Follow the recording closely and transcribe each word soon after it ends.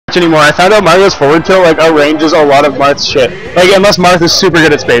anymore. I found out Mario's forward tilt like outranges a lot of Marth's shit. Like unless Marth is super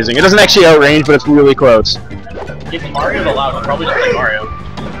good at spacing. It doesn't actually outrange, but it's really close. If Mario's allowed, I'll probably just play Mario.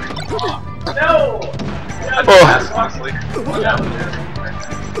 No! Oh. Honestly. Yeah.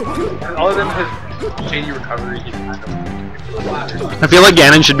 Other than his shady recovery, he's kind of... I feel like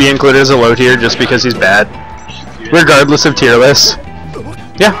Ganon should be included as a low tier just because he's bad. Regardless of tier lists.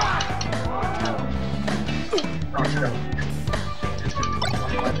 Yeah.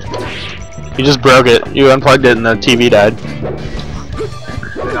 You just broke it. You unplugged it and the TV died.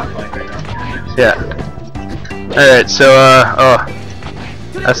 Yeah. Alright, so, oh.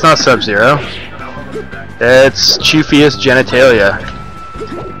 That's not Sub-Zero. It's Chufius genitalia.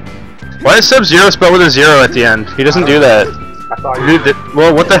 Why is Sub-Zero spelled with a 0 at the end? He doesn't do that. Dude,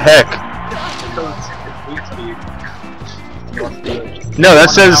 well, what the heck? No, that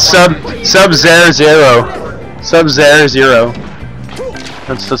says Sub-Zero. Sub-Zero.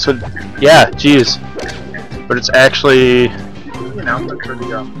 That's what... Yeah, jeez. But it's actually... The announcement for the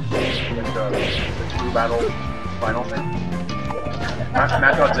True Battle final thing.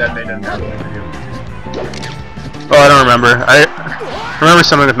 Matt.Z made an announcement for you. Oh, I don't remember. I remember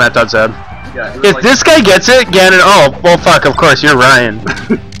something with Matt.Z. Yeah, if like, this guy gets it, Ganon... Oh, well, fuck, of course, you're Ryan.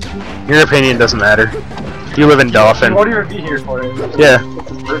 Your opinion doesn't matter. You live in Dauphin. You won't even be here for it. Yeah.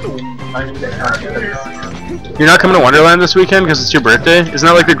 You're not coming to Wonderland this weekend because it's your birthday? Isn't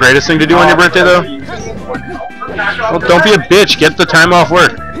that like the greatest thing to do on your birthday, though? Well, don't be a bitch. Get the time off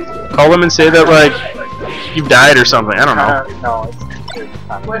work. Call them and say that, like, you've died or something. I don't know.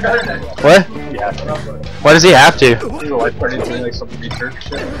 What? Yeah. Why does he have to? He's a life party doing like some research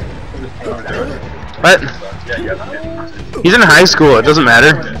shit. What? He's in high school. It doesn't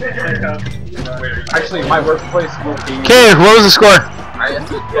matter. Actually, my workplace will be... Okay, what was the score?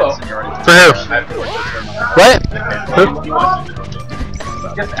 For who? What? Who?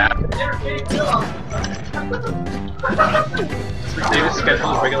 They just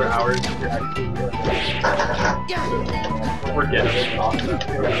schedule regular hours. We're getting it.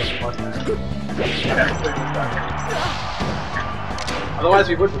 Otherwise,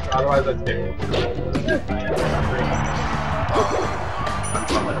 we would. Otherwise, that's it.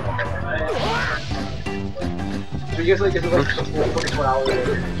 So you guys like get like the full 24 hours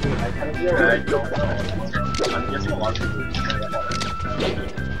kind of deal? I don't know. I'm guessing a lot of people.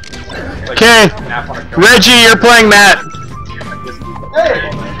 Okay, Reggie, you're playing Matt.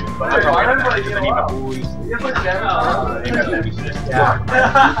 Hey! I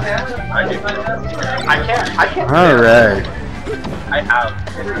can't. Alright. I have.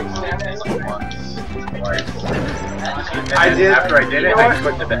 I did. After I did it, I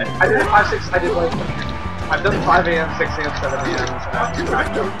put to bed. I did it 5, 6. I did like. I've done 5 a.m., 6 a.m., 7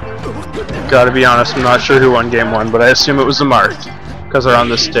 a.m. Gotta be honest, I'm not sure who won game 1, but I assume it was the Marth, because they're on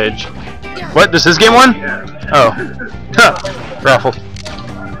this stage. What? This is game 1? Oh. Huh. Raffle.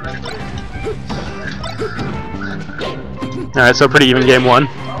 Alright, so pretty even game 1.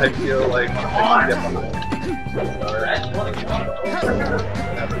 I feel like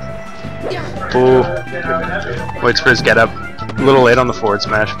Ooh. Waits for his get up. A little late on the forward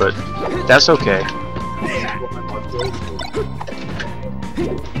smash, but that's okay.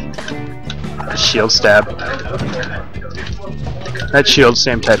 Shield stab. That shield,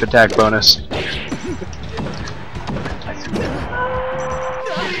 same type attack bonus.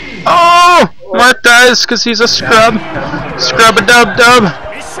 Oh! Marth dies because he's a scrub. Scrub-a-dub-dub.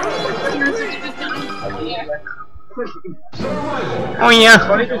 Oh yeah.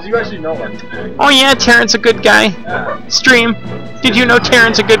 funny because you actually know him. Oh yeah, Terrence a good guy. Stream. Did you know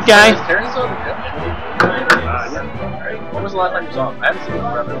Terrence a good guy? Terrence on the When was the last time you saw him? I haven't seen him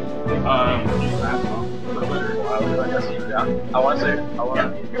forever. I want to say,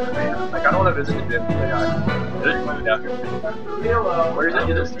 like, I don't want to visit the gym. Where is it?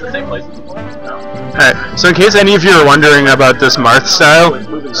 Is it the same place? Alright, so in case any of you are wondering about this Marth style,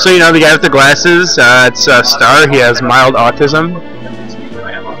 so you know the guy with the glasses, it's Star, he has mild autism.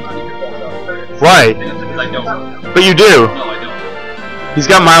 Why? But you do. He's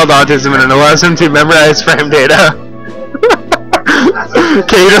got mild autism and it allows him to memorize frame data.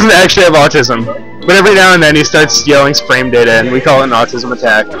 Okay, he doesn't actually have autism. But every now and then he starts yelling frame data and we call it an autism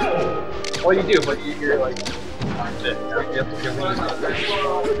attack. Well, you do, but you're like...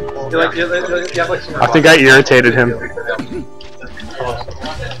 I think I irritated him.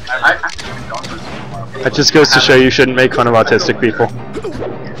 That just goes to show you shouldn't make fun of autistic people.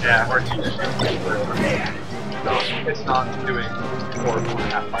 Yeah, it's not doing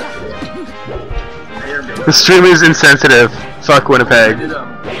 4.5. The stream is insensitive. Fuck Winnipeg.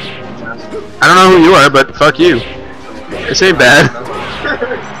 I don't know who you are, but fuck you. This ain't bad.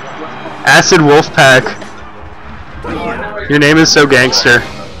 Acid Wolfpack. Your name is so gangster.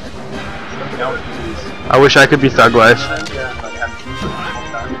 I wish I could be Thug Life.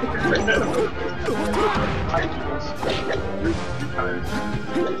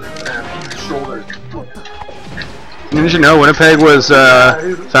 Did you know Winnipeg was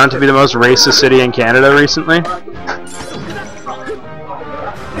found to be the most racist city in Canada recently?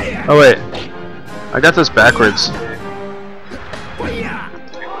 Oh wait, I got this backwards.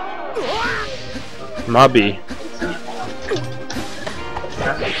 Mobby.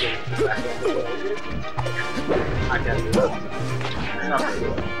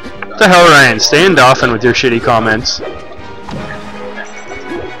 What the hell, Ryan? Stay in Dauphin with your shitty comments.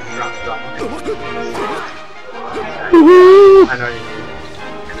 I know you.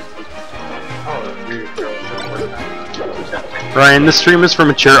 Ryan, this stream is for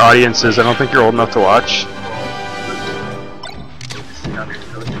mature audiences. I don't think you're old enough to watch.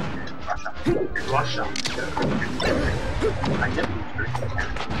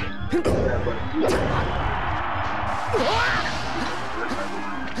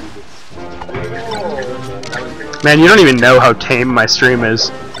 Man, you don't even know how tame my stream is.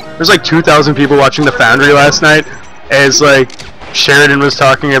 There's like 2,000 people watching The Foundry last night, as like Sheridan was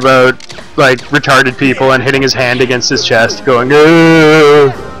talking about like retarded people and hitting his hand against his chest, going,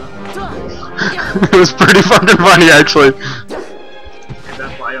 "Ugh." It was pretty fucking funny, actually.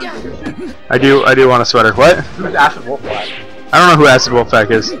 I do want a sweater. What? Who's Acid Wolfpack? I don't know who Acid Wolfpack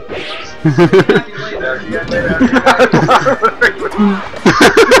is.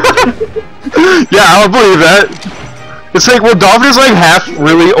 Yeah, I'll believe that. It's like, well, Dauphin is like half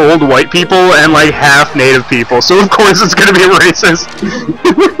really old white people and like half native people, so of course it's gonna be racist.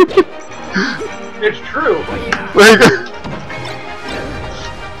 It's true. Like,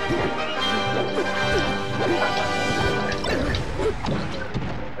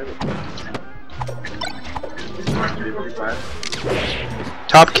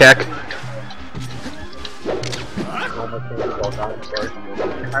 top keck.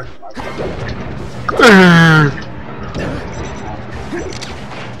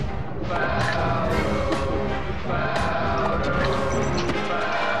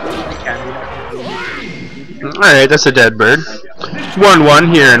 Alright, that's a dead bird.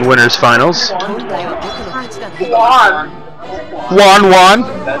 1-1 here in winners finals. 1-1.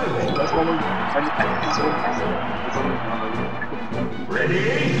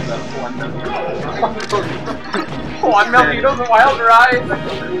 Juan Melvino's a wild ride.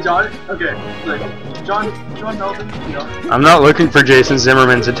 John, okay, like John Melvin, you know. I'm not looking for Jason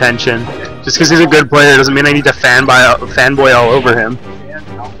Zimmerman's attention. Just because he's a good player doesn't mean I need to fanboy all over him.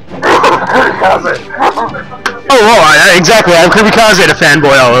 Exactly. I'm Kamikaze to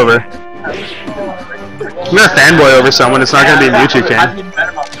fanboy all over. I'm gonna fanboy over someone. It's not gonna be Mewtwo King.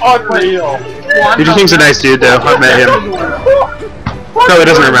 Unreal. Mewtwo King's a nice dude, though. I've met him. Probably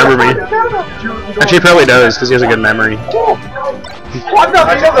doesn't remember me. Actually, he probably does, because he has a good memory. What up?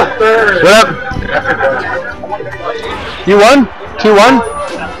 You won? 2-1?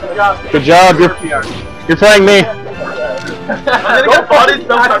 Good job. You're playing me. I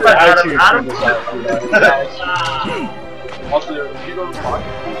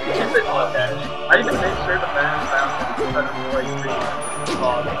even made sure the fans found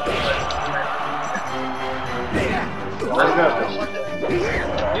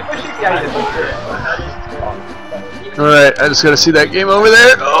Alright, I just gotta see that game over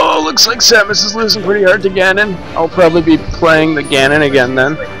there. Oh, looks like Samus is losing pretty hard to Ganon. I'll probably be playing the Ganon again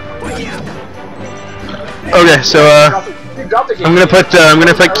then. Okay, so I'm gonna put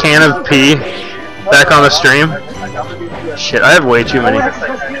Can of P back on the stream. Shit, I have way too many.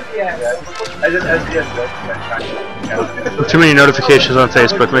 Too many notifications on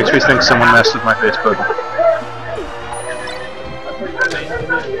Facebook makes me think someone messed with my Facebook.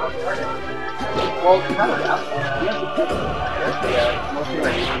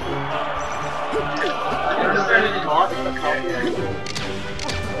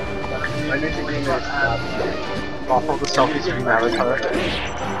 Off of the selfie stream avatar.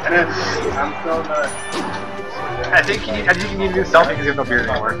 And then I'm still I think you need to do selfie because you have no beard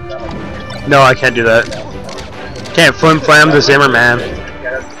anymore. No, I can't do that. Can't flim flam the Zimmer, man.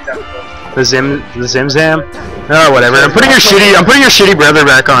 The Zimzam? Oh, whatever. I'm putting your shitty brother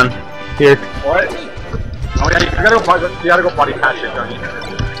back on. Here. What? Oh yeah, you gotta go body patch it, don't you?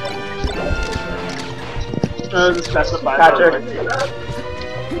 Specify Patrick.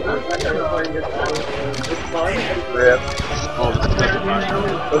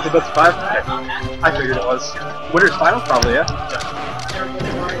 Was it best 5? I figured it was. Winners finals, probably, yeah.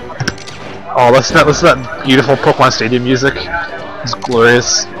 Oh, listen to that beautiful Pokemon Stadium music. It's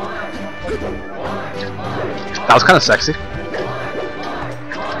glorious. That was kind of sexy.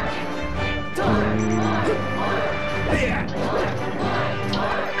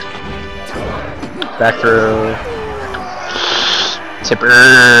 Back through. Tipper.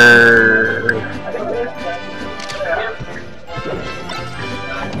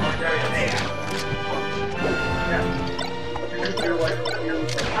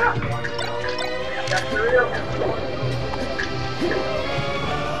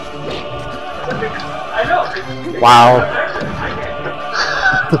 Wow.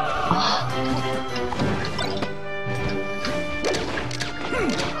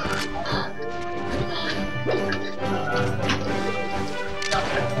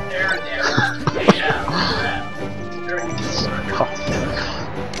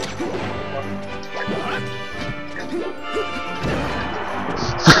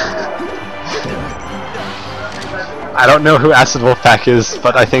 I don't know who Acid Wolfpack is,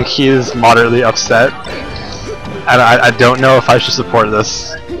 but I think he is moderately upset. And I don't know if I should support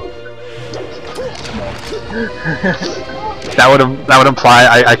this. that would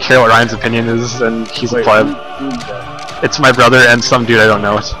imply I care what Ryan's opinion is, and he's a pleb. It's my brother and some dude I don't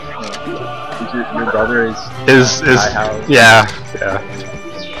know. Your brother is yeah.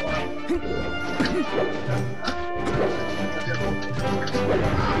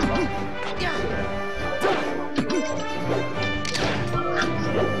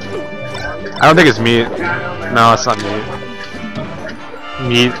 I don't think it's meat. No, it's not meat.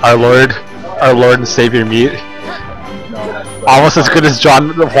 Meat, our Lord and Savior meat. Almost as good as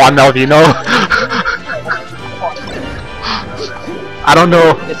Juan Malvino. I don't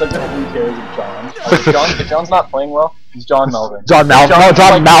know. It's like the 3 tiers of John. If John's not playing well, he's John Melvin. John Malvin.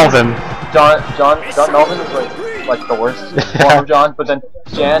 John Malvin. John Melvin is like the worst form of John, but then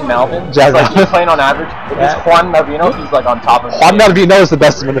Jan Malvin, he's playing on average. If it's Juan Malvino, he's like on top of him. Juan Malvino is the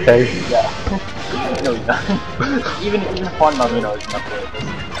best in Winnipeg. Yeah. No, he's not. even Juan Malvino is not good.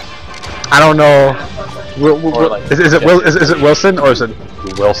 I don't know. Is it Wilson or is it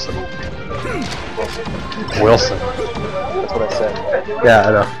Wilson? Wilson. That's what I said. Yeah, I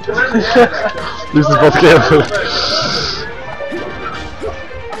know. Loses both games.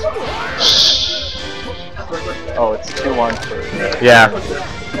 Oh, it's 2-1 for... Yeah.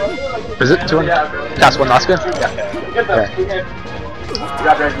 Is it 2-1? Cast 1 last game? Yeah. Okay.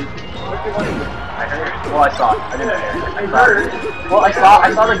 Well, I saw it. I didn't hear it. Well, I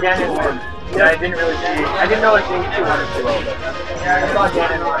saw the Ganon win. Yeah, I didn't really see. I didn't know it being 2-1 or 2-0. Yeah, I saw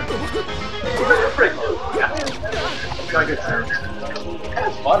Ganon win. Pretty close. Yeah. Got a good turn.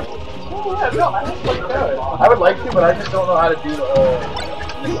 That's fun. Yeah, no, I just like that. I would like to, but I just don't know how to do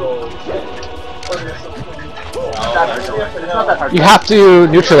missile. It's not that hard. You have to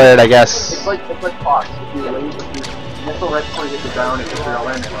neutralize it, I guess. It's like Fox. If you wait with your missile right before you hit the ground, it's your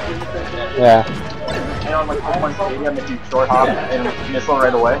land. Yeah. And on like one stadium, if you short hop and missile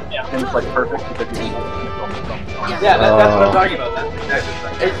right away, then it's like perfect because you missile. Yeah, that's what I'm talking about. That's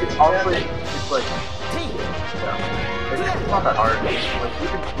exactly right. It's honestly, it's like, yeah, it's not that hard. Like you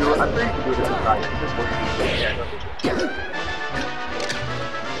can do it. I'm sure you can do it if you try. It's just what you do.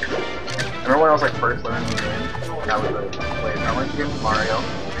 Remember when I was like first learning the game? And I was like, I went to game with Mario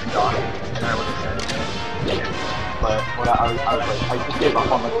and Doc, and I was excited. But when I was like, I just gave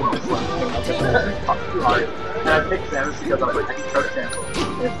up on like the missile thing. I was like, it's too hard. And I picked Samus because I was like, I can choke Samus.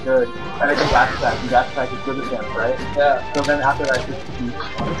 It's good. And I can backstack. And backstack is good as Samus, right? Yeah. So then after that, I just keep.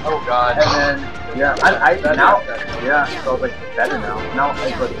 Oh god. And then, yeah. I now, yeah. So I was like, better now. Now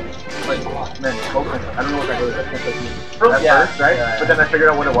it's like, man, focus. I don't know what that is. I can't like at first, right? Yeah. But then I figured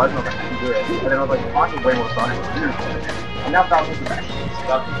out what it was and I was like, I can do it. And then I was like, Fox is way more fun. And now Falcon's the best.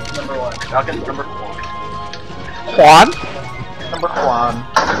 Falcon's number 1. Falcon's number 4. Juan? Number Juan.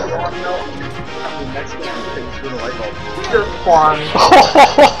 Just Juan.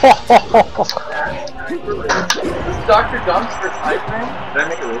 This is Dr. Dump's first ice cream? Did I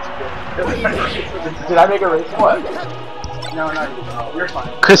make a racist joke? Did I make a racist what? No, you're fine.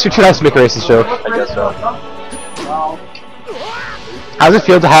 Chris, you're too nice to make a racist joke. I guess so. How does it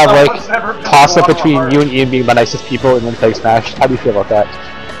feel to have like toss up between you and Ian being the nicest people and then play Smash? How do you feel about that?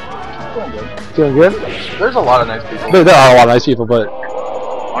 Feeling good? There's a lot of nice people. There are a lot of nice people, but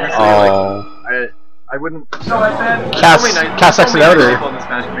honestly, I wouldn't. Cast X it out or? People in the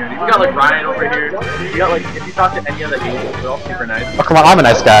Smash community. We got like Ryan over here. You got like if you talk to any other gamers, they're all super nice. Oh come on, I'm a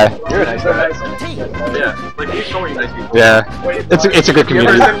nice guy. You're a nice guy. Yeah, like there's so many nice people. Yeah, it's a good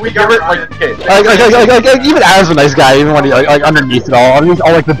community. We got like okay. Like even Adam's a nice guy, even when he like underneath it all, underneath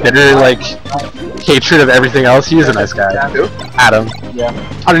all like the bitter like hatred of everything else, he is a nice guy. Who? Adam. Yeah.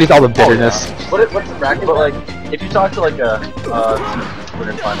 Underneath all the bitterness. What's the bracket? But like, if you talk to like a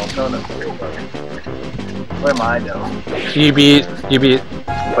winner finals. No. Where am I though? You beat.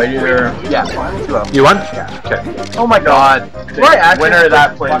 But either yeah, You won? Yeah. Okay. Oh my god. The winner of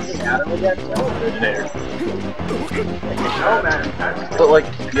that plays. But like,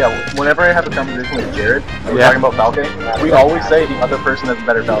 yeah, whenever I have a conversation with Jared, and we're talking about Falco, we always say the other person has a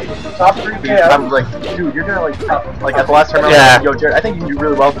better Falco. Top 3K. I'm like, dude, you're gonna like at the last tournament, I was like, yo, Jared, I think you can do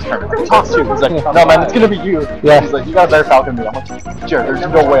really well this tournament. Top 2. He's like, no man, it's gonna be you. Yeah. He's like, you got a better Falcon than me. I'm like, Jared, there's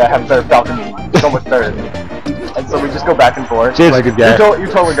no way I have a better Falcon than you. You're so much better than me. And so we just go back and forth. Jared's a good guy. You're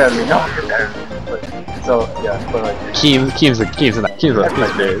totally better than me. No, you're better than me. But, so yeah, but like, Keem's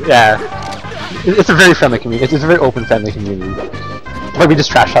great. Yeah. It's a very friendly community. It's a very open, friendly community. But we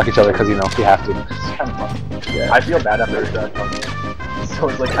just trash talk each other because you know we have to. It's kind of fun. Yeah. I feel bad after trash talk. So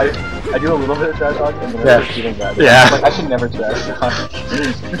it's like I do a little bit of trash talk and then I'm feeling bad. Yeah. I'm like, I should never trash talk.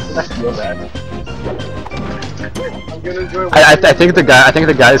 I feel bad. I think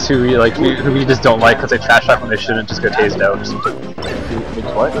the guys who we just don't like because they trash talk when they shouldn't just get tased out.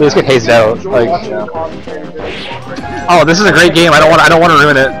 What? They just get tased out. Like, oh, this is a great game. I don't want to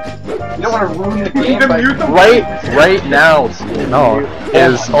ruin it. You don't want to ruin the game by right now. No,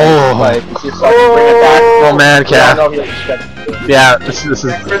 is like oh man, Cat. Yeah, this is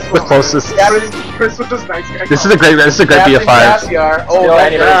the closest. Chris was just nice guy. This is a great BO5. Oh my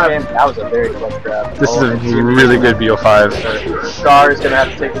god, that was a very close grab. This is a really good BO5. Star is gonna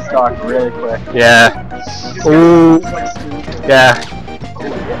have to take the stock really quick. Yeah. Ooh. Yeah.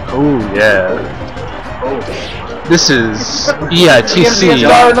 Ooh yeah. This is EITC.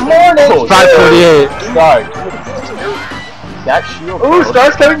 Star in the morning. 548. Star. That shield. Ooh,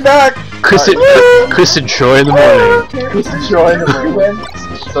 Star's coming back. Chris and Troy in the morning. Chris and Troy in the morning.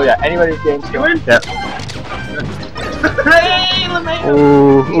 So yeah, anybody's game's going. Yeah. Hey, LeMay.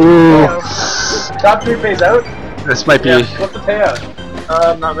 Ooh. Top 3 pays out. This might be. Yeah. What's the payout?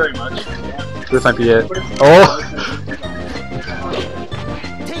 Not very much. This might be it. Oh.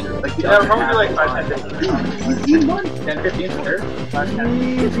 Yeah, it'll probably be like 5, 10, 15. 10, 15 for her. 5, 10.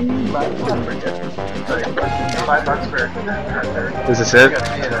 $5 for her. Is this it?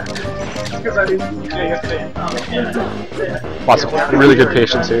 Because I mean, yeah, yesterday. Lots of really good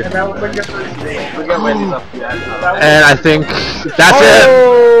patience here. And that was like yesterday's we got wins up. And I think that's it.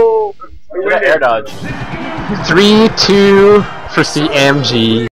 Air dodge. 3-2 for CmG.